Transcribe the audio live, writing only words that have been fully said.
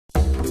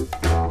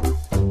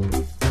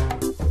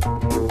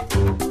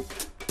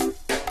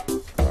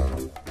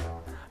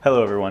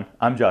Hello everyone,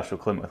 I'm Joshua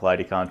Clement with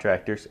Lighty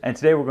Contractors, and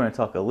today we're going to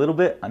talk a little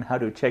bit on how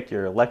to check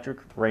your electric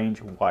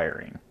range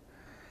wiring.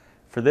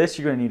 For this,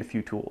 you're going to need a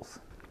few tools.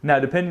 Now,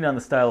 depending on the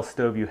style of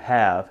stove you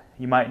have,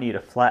 you might need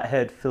a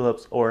flathead,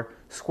 Phillips, or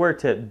square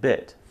tip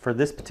bit. For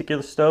this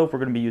particular stove, we're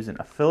going to be using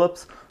a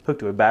Phillips hooked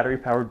to a battery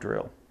powered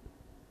drill.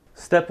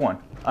 Step 1,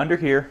 under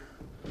here,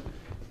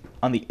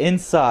 on the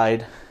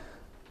inside,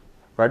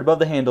 right above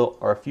the handle,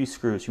 are a few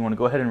screws. You want to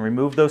go ahead and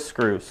remove those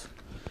screws.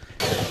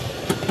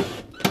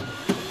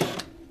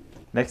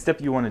 Next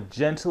step, you want to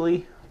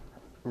gently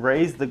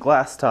raise the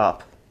glass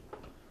top,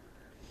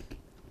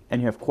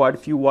 and you have quite a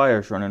few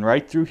wires running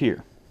right through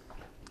here.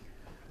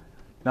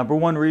 Number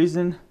one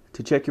reason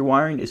to check your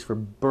wiring is for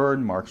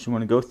burn marks. You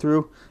want to go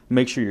through and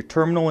make sure your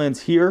terminal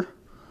ends here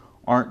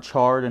aren't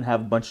charred and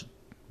have a bunch of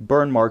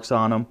burn marks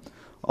on them.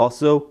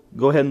 Also,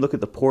 go ahead and look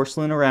at the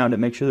porcelain around it.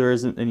 Make sure there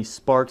isn't any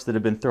sparks that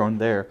have been thrown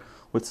there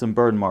with some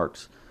burn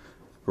marks.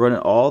 Run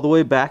it all the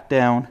way back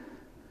down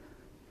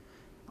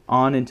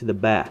on into the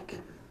back,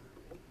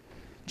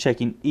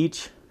 checking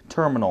each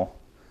terminal,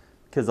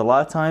 because a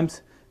lot of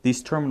times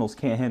these terminals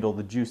can't handle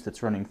the juice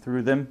that's running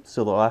through them,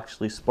 so they'll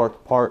actually spark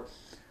apart.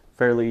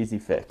 Fairly easy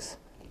fix.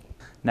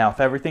 Now if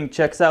everything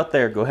checks out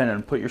there, go ahead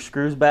and put your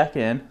screws back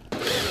in.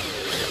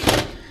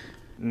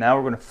 Now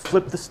we're going to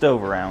flip the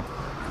stove around.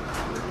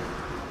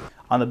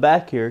 On the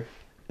back here,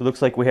 it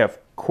looks like we have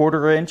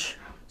 1/4 inch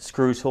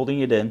screws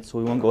holding it in, so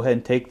we want to go ahead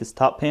and take this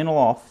top panel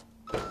off.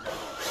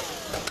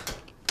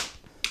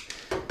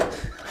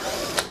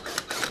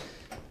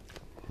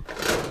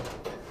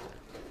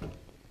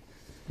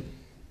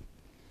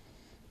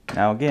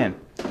 Now again,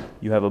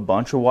 you have a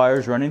bunch of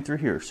wires running through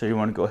here, so you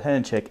want to go ahead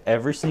and check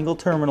every single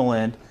terminal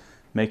end,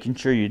 making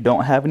sure you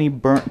don't have any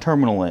burnt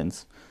terminal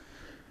ends.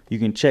 You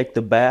can check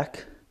the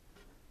back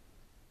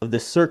of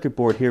this circuit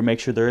board here, make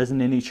sure there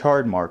isn't any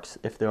charred marks.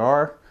 If there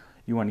are,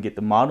 you want to get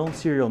the model and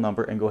serial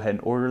number and go ahead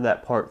and order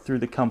that part through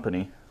the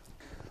company.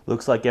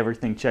 Looks like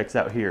everything checks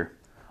out here.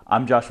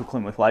 I'm Joshua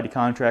Clement with Lighty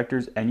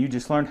Contractors, and you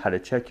just learned how to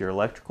check your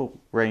electrical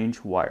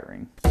range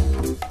wiring.